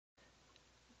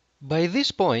By this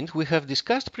point, we have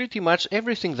discussed pretty much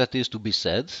everything that is to be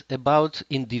said about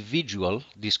individual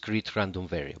discrete random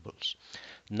variables.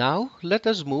 Now, let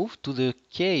us move to the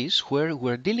case where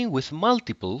we're dealing with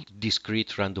multiple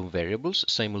discrete random variables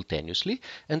simultaneously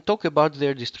and talk about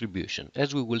their distribution.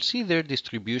 As we will see, their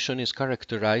distribution is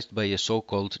characterized by a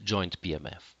so-called joint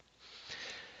PMF.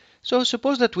 So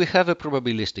suppose that we have a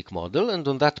probabilistic model, and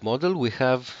on that model we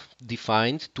have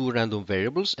defined two random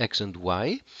variables, x and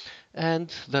y,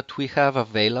 and that we have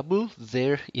available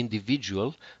their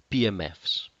individual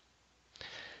PMFs.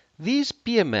 These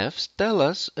PMFs tell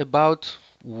us about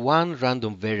one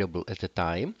random variable at a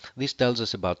time. This tells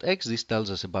us about x, this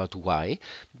tells us about y,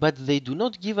 but they do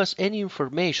not give us any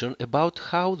information about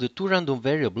how the two random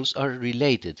variables are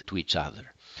related to each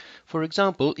other. For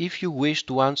example, if you wish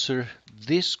to answer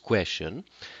this question,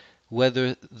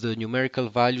 whether the numerical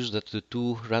values that the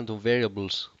two random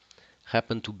variables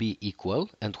happen to be equal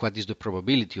and what is the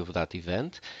probability of that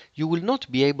event, you will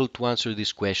not be able to answer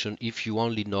this question if you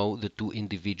only know the two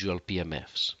individual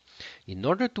PMFs. In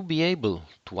order to be able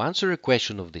to answer a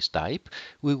question of this type,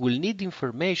 we will need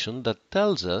information that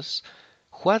tells us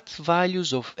what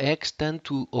values of x tend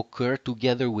to occur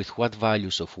together with what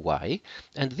values of y,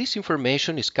 and this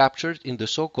information is captured in the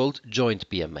so-called joint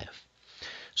PMF.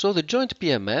 So the joint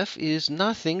PMF is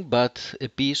nothing but a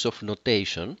piece of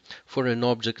notation for an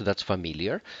object that's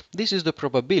familiar. This is the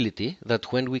probability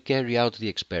that when we carry out the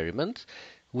experiment,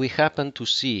 we happen to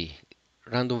see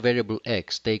random variable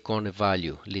x take on a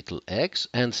value little x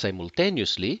and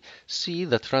simultaneously see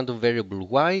that random variable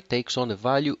y takes on a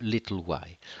value little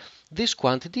y. This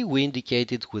quantity we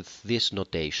indicated with this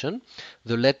notation.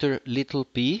 The letter little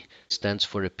p stands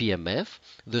for a PMF.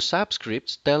 The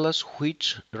subscripts tell us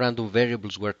which random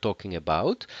variables we're talking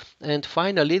about. And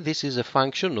finally, this is a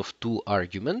function of two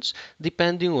arguments.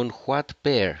 Depending on what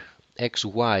pair x,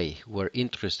 y we're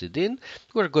interested in,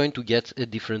 we're going to get a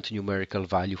different numerical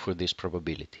value for this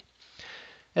probability.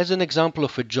 As an example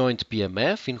of a joint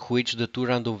PMF in which the two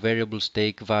random variables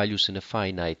take values in a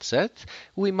finite set,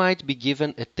 we might be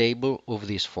given a table of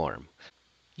this form.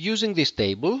 Using this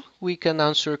table, we can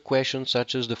answer questions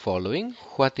such as the following.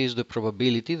 What is the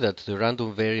probability that the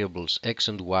random variables x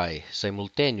and y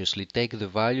simultaneously take the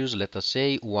values, let us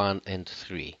say, 1 and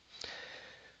 3?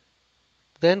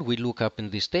 Then we look up in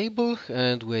this table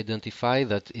and we identify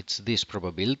that it's this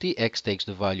probability. X takes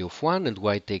the value of 1 and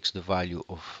y takes the value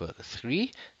of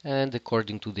 3. And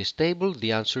according to this table,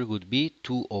 the answer would be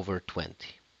 2 over 20.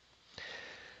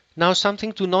 Now,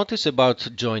 something to notice about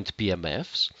joint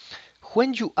PMFs.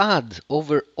 When you add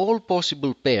over all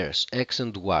possible pairs x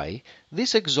and y,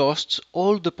 this exhausts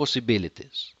all the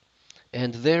possibilities.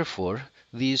 And therefore,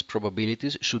 these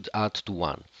probabilities should add to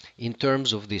 1. In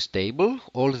terms of this table,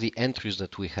 all the entries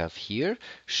that we have here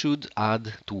should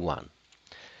add to 1.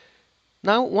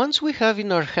 Now, once we have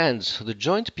in our hands the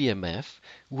joint PMF,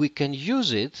 we can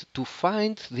use it to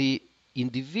find the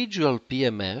individual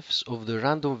PMFs of the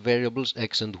random variables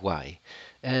x and y.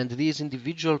 And these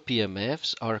individual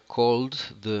PMFs are called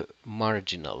the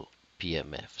marginal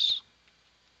PMFs.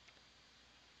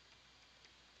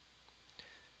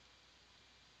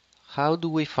 How do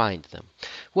we find them?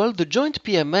 Well, the joint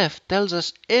PMF tells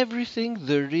us everything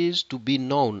there is to be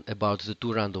known about the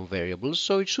two random variables,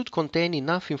 so it should contain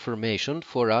enough information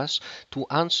for us to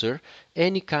answer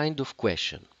any kind of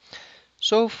question.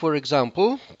 So, for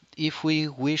example, if we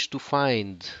wish to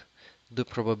find the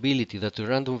probability that the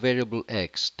random variable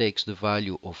x takes the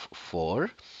value of 4,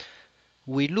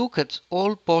 we look at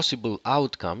all possible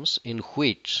outcomes in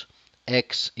which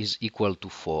x is equal to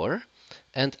 4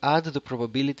 and add the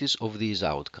probabilities of these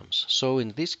outcomes. So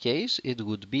in this case, it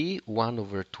would be 1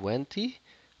 over 20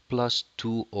 plus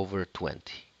 2 over 20.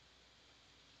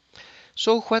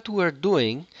 So what we're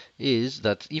doing is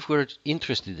that if we're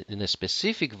interested in a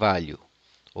specific value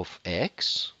of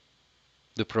x,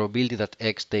 the probability that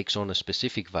x takes on a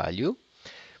specific value,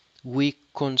 we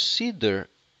consider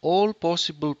all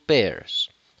possible pairs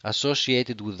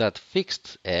associated with that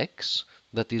fixed x.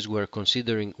 That is, we're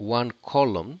considering one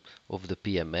column of the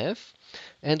PMF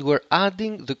and we're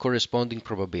adding the corresponding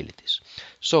probabilities.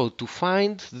 So to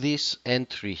find this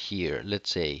entry here,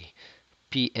 let's say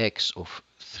px of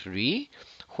 3,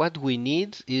 what we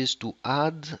need is to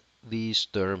add these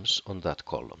terms on that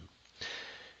column.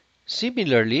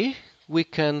 Similarly, we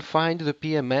can find the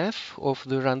PMF of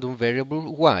the random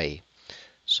variable y.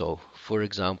 So, for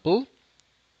example,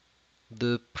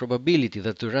 the probability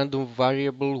that the random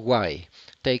variable y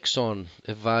takes on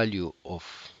a value of,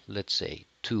 let's say,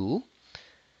 2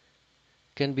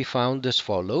 can be found as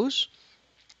follows.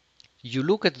 You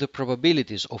look at the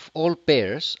probabilities of all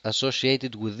pairs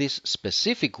associated with this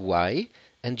specific y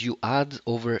and you add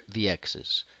over the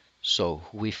x's. So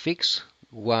we fix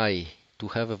y to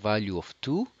have a value of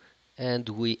 2, and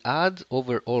we add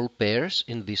over all pairs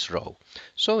in this row.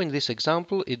 So in this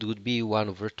example, it would be 1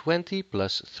 over 20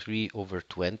 plus 3 over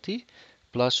 20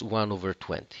 plus 1 over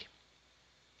 20.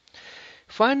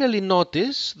 Finally,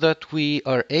 notice that we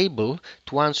are able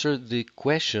to answer the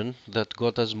question that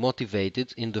got us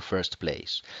motivated in the first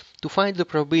place. To find the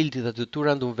probability that the two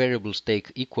random variables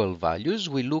take equal values,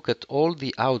 we look at all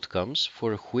the outcomes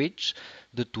for which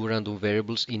the two random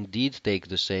variables indeed take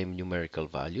the same numerical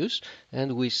values,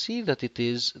 and we see that it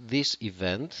is this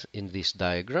event in this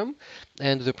diagram,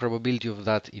 and the probability of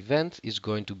that event is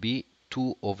going to be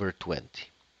 2 over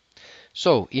 20.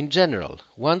 So, in general,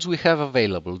 once we have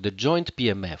available the joint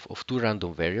PMF of two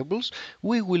random variables,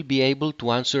 we will be able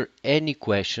to answer any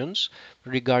questions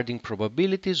regarding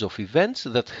probabilities of events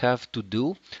that have to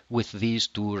do with these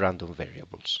two random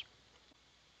variables.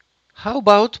 How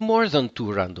about more than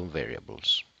two random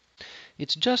variables?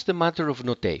 It's just a matter of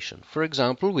notation. For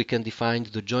example, we can define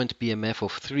the joint PMF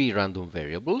of three random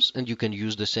variables, and you can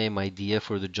use the same idea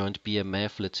for the joint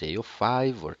PMF, let's say, of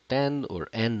 5 or 10 or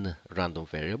n random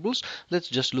variables. Let's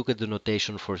just look at the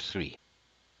notation for 3.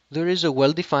 There is a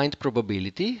well-defined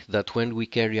probability that when we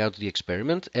carry out the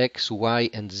experiment, x, y,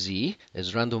 and z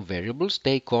as random variables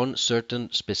take on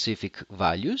certain specific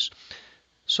values.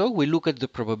 So we look at the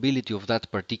probability of that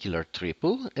particular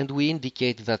triple, and we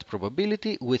indicate that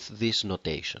probability with this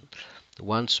notation.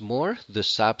 Once more, the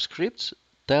subscripts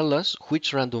tell us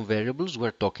which random variables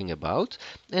we're talking about,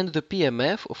 and the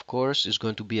PMF, of course, is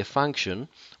going to be a function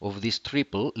of this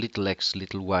triple, little x,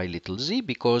 little y, little z,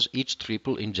 because each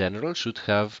triple in general should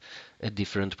have a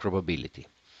different probability.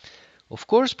 Of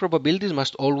course, probabilities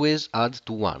must always add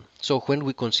to 1. So when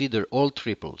we consider all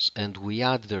triples and we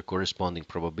add their corresponding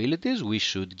probabilities, we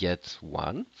should get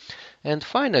 1. And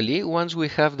finally, once we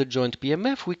have the joint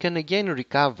PMF, we can again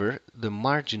recover the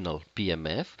marginal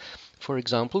PMF. For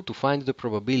example, to find the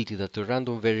probability that a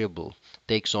random variable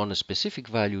takes on a specific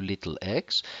value little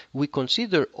x, we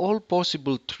consider all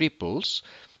possible triples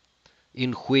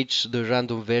in which the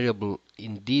random variable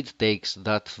indeed takes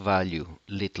that value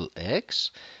little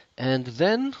x, and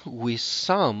then we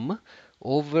sum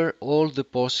over all the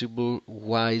possible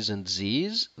y's and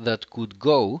z's that could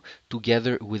go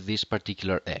together with this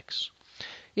particular x.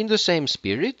 In the same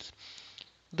spirit,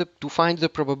 to find the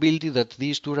probability that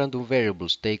these two random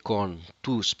variables take on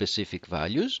two specific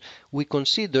values, we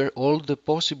consider all the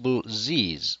possible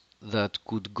z's that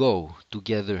could go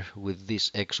together with this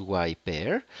xy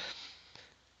pair.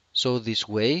 So this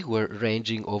way we're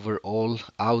ranging over all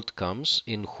outcomes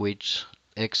in which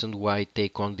x and y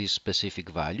take on these specific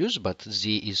values, but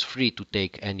z is free to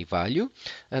take any value,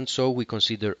 and so we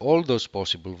consider all those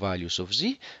possible values of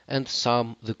z and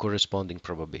sum the corresponding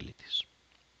probabilities.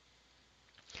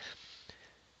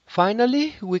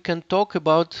 Finally, we can talk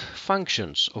about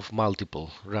functions of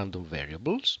multiple random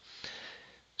variables.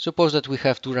 Suppose that we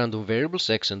have two random variables,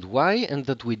 x and y, and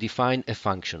that we define a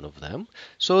function of them.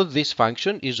 So this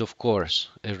function is, of course,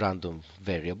 a random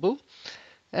variable,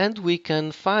 and we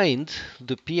can find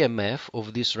the PMF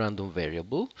of this random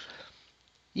variable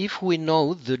if we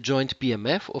know the joint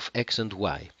PMF of x and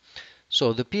y.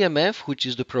 So the PMF, which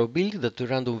is the probability that the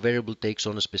random variable takes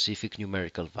on a specific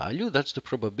numerical value, that's the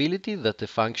probability that a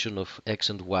function of x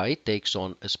and y takes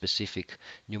on a specific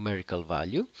numerical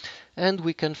value. And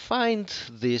we can find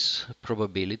this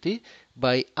probability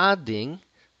by adding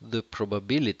the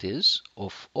probabilities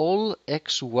of all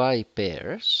xy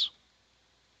pairs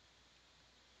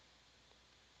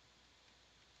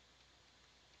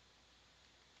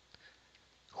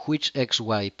which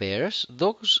xy pairs,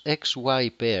 those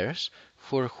xy pairs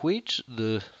for which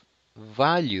the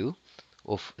value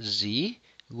of z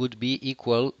would be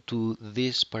equal to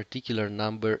this particular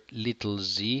number little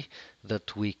z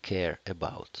that we care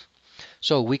about.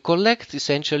 So we collect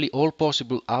essentially all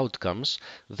possible outcomes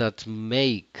that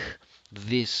make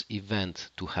this event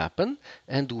to happen,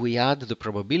 and we add the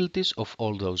probabilities of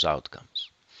all those outcomes.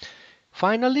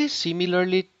 Finally,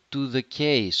 similarly to the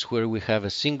case where we have a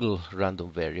single random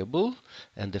variable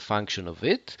and the function of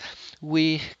it,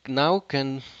 we now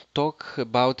can talk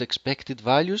about expected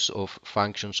values of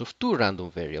functions of two random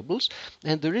variables,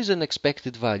 and there is an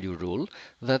expected value rule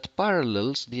that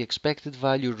parallels the expected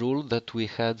value rule that we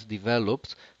had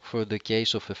developed for the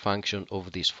case of a function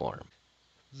of this form.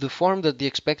 The form that the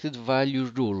expected value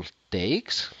rule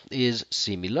takes is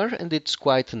similar, and it's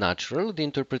quite natural. The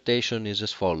interpretation is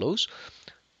as follows.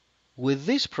 With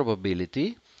this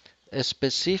probability, a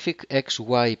specific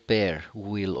xy pair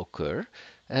will occur,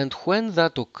 and when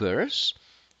that occurs,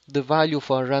 the value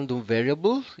of our random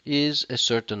variable is a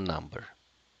certain number.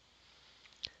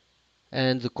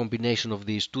 and the combination of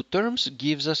these two terms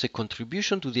gives us a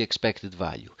contribution to the expected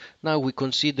value. Now we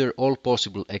consider all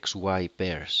possible xy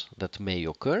pairs that may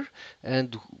occur,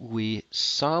 and we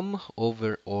sum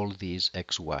over all these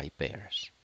xy pairs.